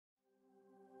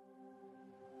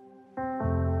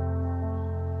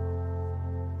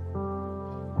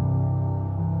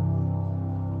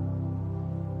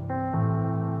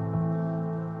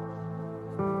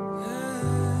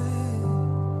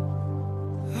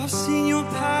I've seen your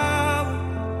power.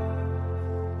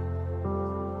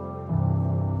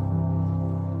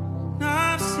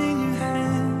 I've seen your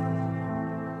hand.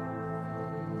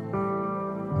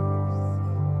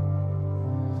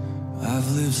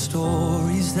 I've lived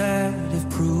stories that have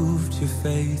proved your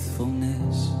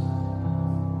faithfulness,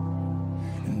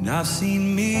 and I've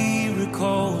seen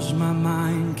miracles my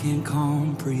mind can't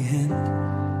comprehend.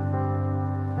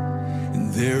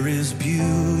 And there is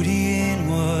beauty in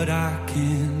what I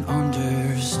can't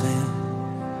understand.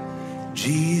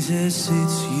 Jesus,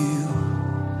 it's you.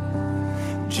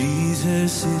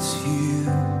 Jesus, it's you.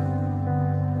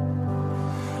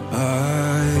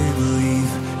 I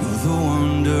believe you're the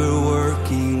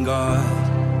wonder-working God.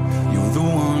 You're the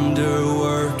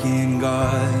wonder-working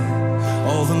God.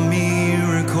 All the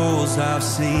miracles I've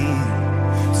seen,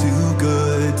 too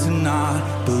good to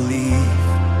not believe.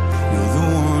 You're the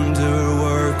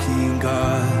wonder-working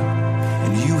God,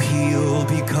 and you heal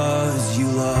because you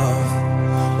love.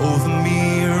 Oh, the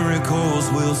miracles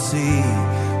we'll see.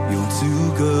 You're too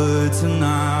good to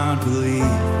not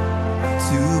believe.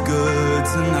 Too good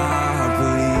to not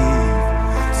believe.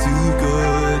 Too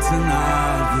good to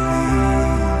not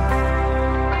believe.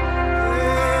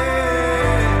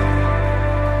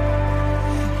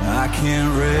 I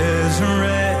can't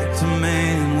resurrect a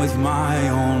man with my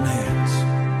own hands,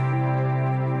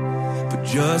 but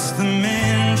just the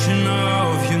mention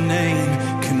of your name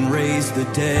can raise the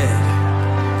dead.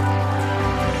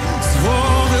 So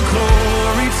all the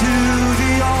glory to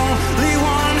the only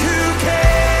one who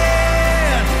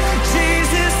can.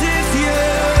 Jesus is you.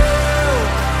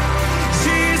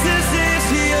 Jesus is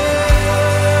you.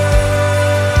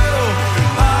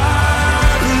 I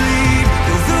believe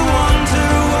you're the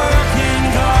wonder-working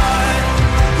God.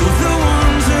 You're the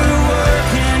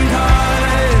wonder-working God.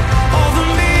 All the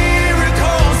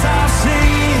miracles I've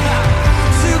seen,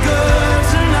 too good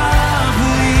to not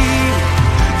believe.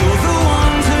 You're the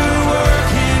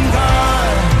wonder-working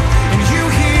God, and you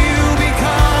heal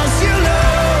because you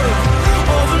love.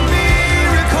 All the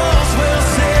miracles will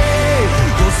say,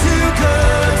 you're too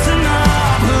good to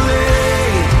not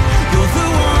believe. You're the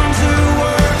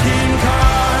wonder-working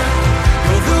God.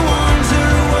 You're the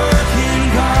wonder-working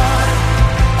God.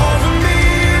 All the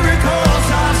miracles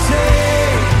I say,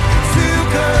 too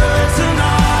good to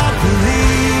not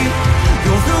believe.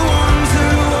 You're the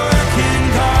wonder-working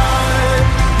God,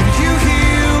 and you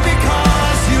heal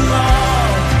because you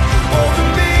love. All the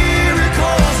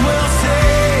miracles will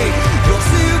say, you're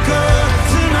too good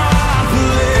to not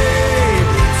believe.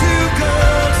 Too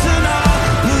good to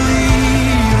not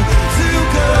believe. Too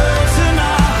good to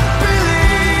not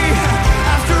believe.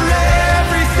 After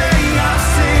everything I've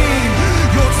seen,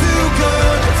 you're too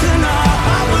good to not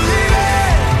believe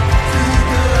it. Too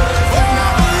good to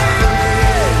not believe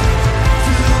it.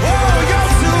 Oh,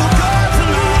 you're too good to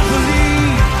not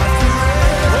believe.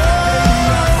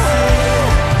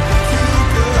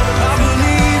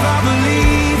 I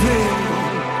believe it.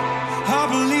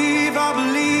 I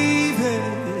believe it.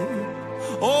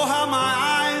 Oh, how my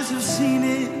eyes have seen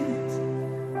it.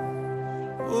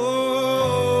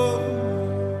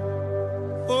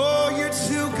 Oh, you're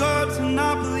too good to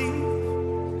not believe.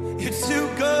 You're too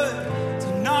good to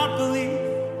not believe.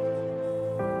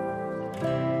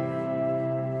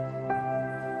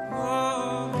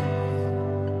 Oh.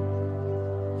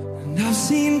 And I've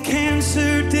seen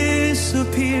cancer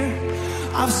disappear.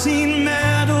 I've seen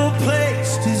metal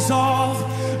plates dissolve.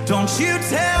 Don't you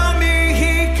tell me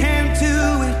he can't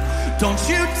do it. Don't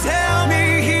you tell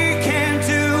me he can't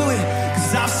do it.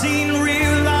 'Cause I've seen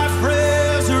real life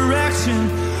resurrection.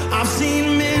 I've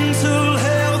seen mental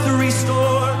health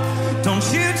restored. Don't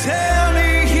you tell me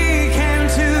he can't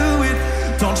do it.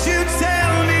 Don't you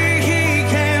tell me he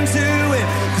can't do it.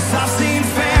 'Cause I've seen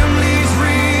families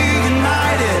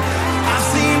reunited. I've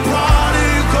seen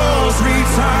prodigals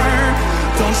return.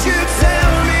 Don't you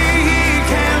tell me he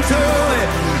can't do it.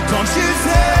 Don't you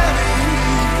tell me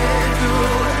he can't do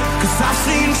it. 'Cause I've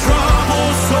seen trouble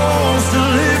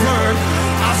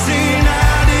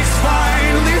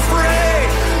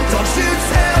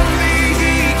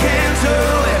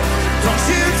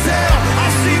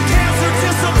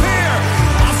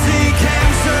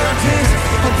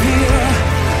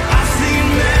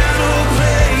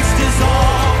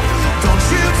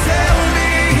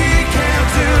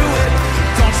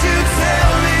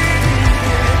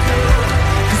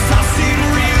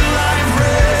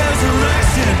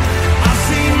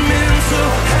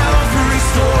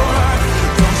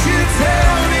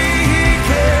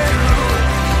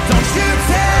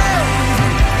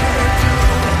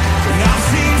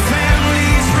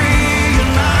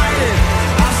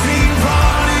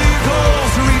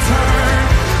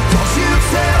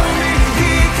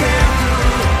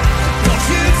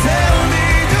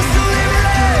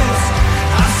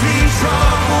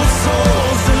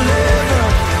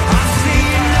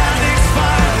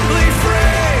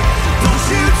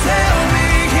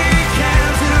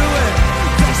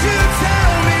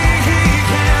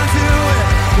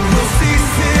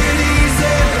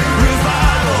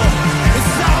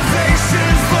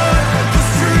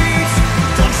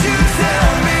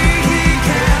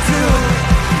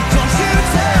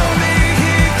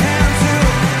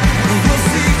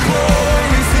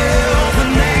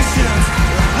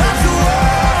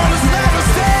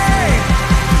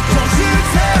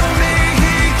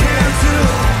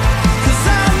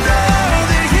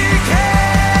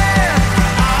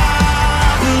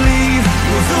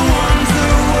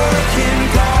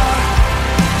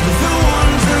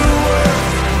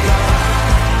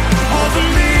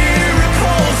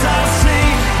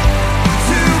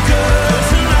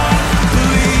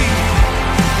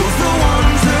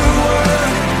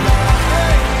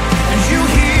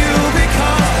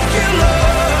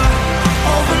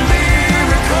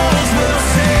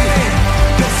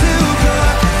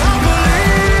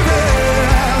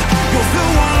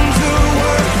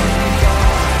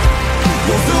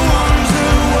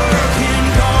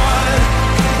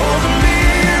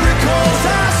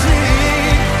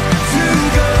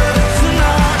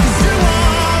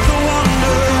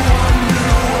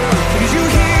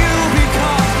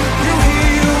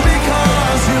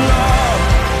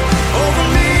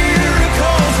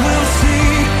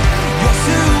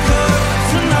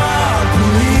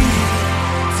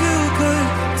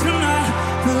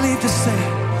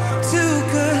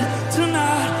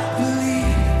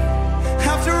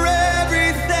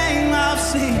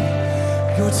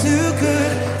We're too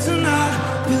good to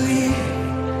not believe.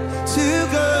 Too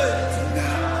good to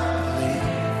not believe.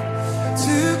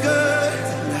 Too good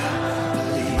to not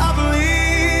believe. I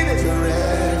believe it for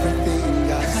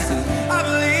everything I see. I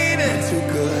believe it. Too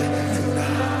good to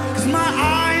not. 'Cause my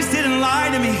eyes didn't lie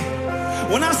to me.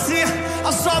 When I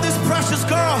saw this precious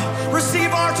girl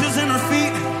receive arches in her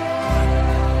feet.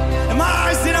 And my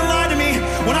eyes didn't lie to me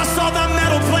when I saw that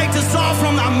metal plate dissolve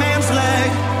from that man's leg.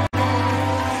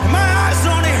 And my eyes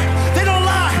don't hear, they don't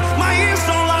lie, my ears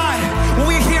don't lie. When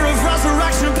we hear of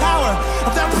resurrection power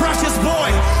of that precious boy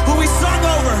who we sung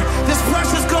over, this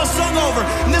precious girl sung over,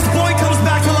 and this boy comes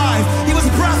back to life. He was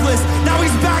breathless, now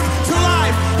he's back to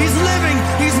life. He's living,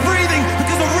 he's breathing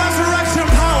because of resurrection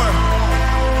power.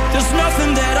 There's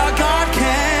nothing that our God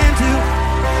can't do.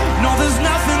 No, there's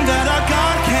nothing that our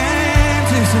God can't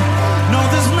do. No,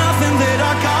 there's nothing that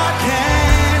our God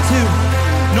can't do.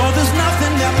 No, there's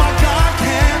nothing that my God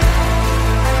can't.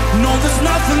 No, there's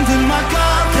nothing that my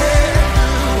God can't.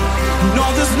 No,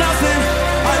 there's nothing.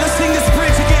 All right, let's sing this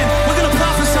bridge again. We're gonna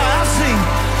prophesy.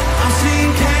 I've seen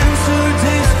cancer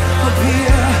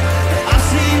disappear. I've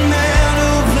seen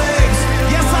metal plagues.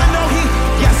 Yes, I know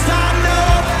yes, I know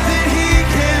that he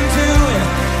can do it.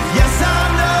 Yes, I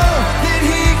know that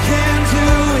he can do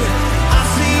it. I've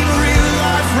seen real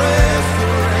life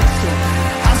restoration.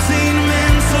 I've seen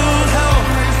mental health.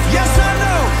 Yes, I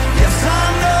know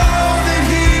that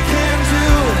he can do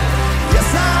it. Yes,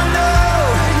 I know.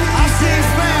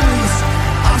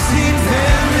 I've seen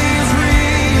families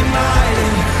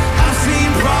reunited. I've seen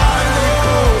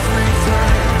prodigals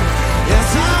return. Yes,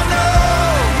 I know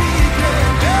he can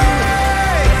do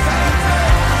it.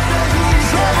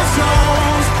 Troubled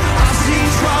souls, I've seen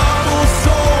troubled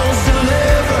souls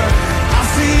delivered. I've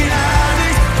seen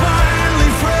addicts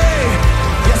finally free.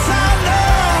 Yes, I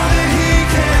know that he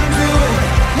can do it.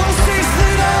 We'll see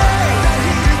today.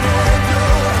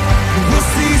 We'll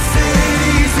see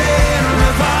cities in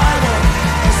revival.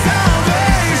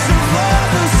 Salvation for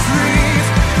the streets.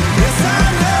 Yes, I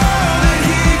know that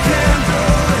he can do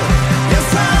it. Yes,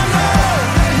 I know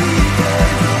that he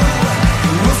can do it.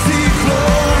 We'll see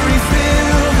glory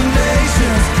fill the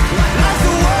nations like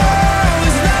the world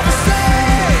has never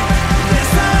seen.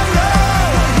 Yes, I know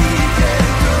that he can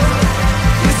do it.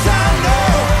 Yes, I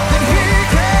know that he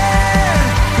can.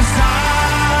 'Cause I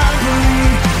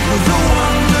believe with the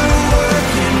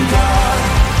wonder-working God.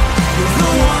 With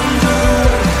the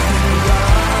wonder-working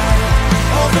God.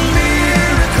 All the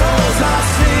miracles I've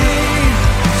seen.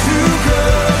 Too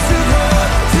good, too good,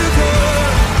 too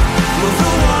good. With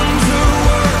the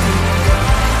wonder-working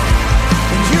God.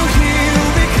 And you heal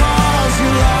because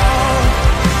you love.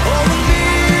 All the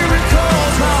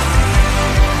miracles are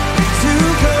too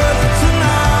good to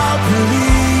not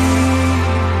believe.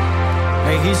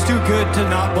 Hey, he's too good to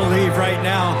not believe right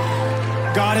now.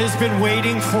 God has been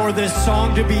waiting for this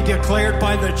song to be declared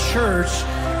by the church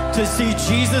to see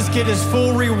Jesus get his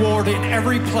full reward in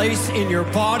every place in your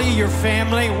body, your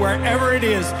family, wherever it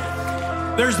is.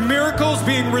 There's miracles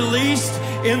being released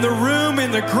in the room,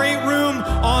 in the great room,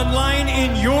 online,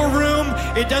 in your room.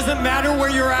 It doesn't matter where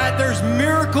you're at. There's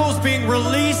miracles being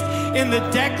released in the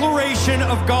declaration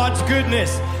of God's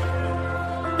goodness.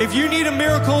 If you need a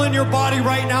miracle in your body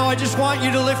right now, I just want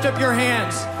you to lift up your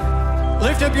hands.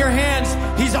 Lift up your hands.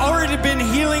 He's already been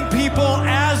healing people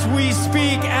as we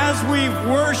speak, as we've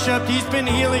worshiped. He's been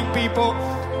healing people.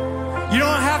 You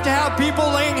don't have to have people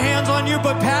laying hands on you,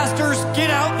 but pastors,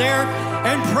 get out there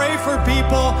and pray for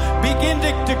people. Begin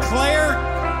to declare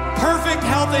perfect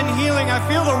health and healing. I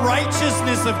feel the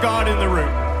righteousness of God in the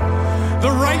room. The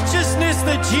righteousness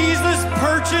that Jesus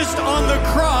purchased on the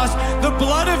cross, the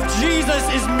blood of Jesus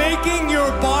is making your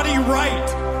body right.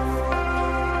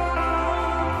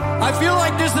 I feel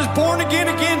like this is born again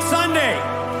Sunday.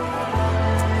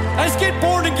 Let's get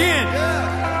born again.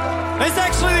 Let's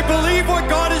actually believe what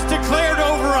God has declared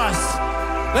over us.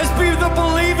 Let's be the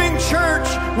believing church.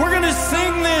 We're going to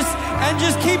sing this and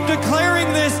just keep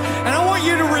declaring this. And I want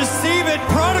you to receive it.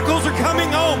 Prodigals are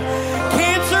coming home.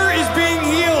 Cancer is being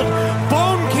healed.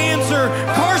 Bone cancer,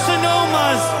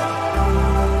 carcinomas,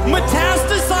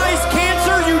 metastasized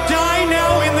cancer, you die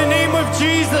now in the name of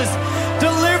Jesus.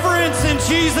 Deliverance in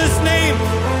Jesus' name.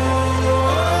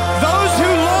 Those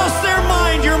who lost their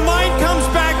mind, your mind comes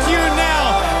back to you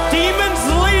now. Demons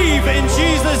leave in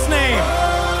Jesus' name.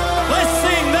 Let's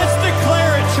sing. Let's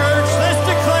declare it, church. Let's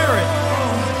declare it.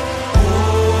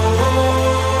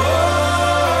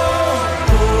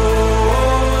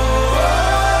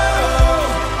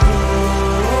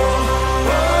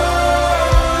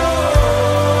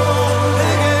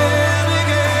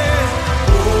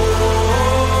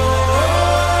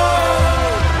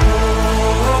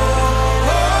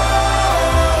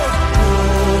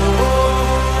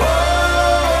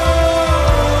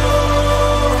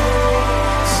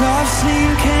 I've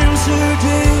seen cancer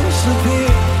disappear.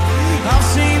 I've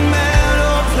seen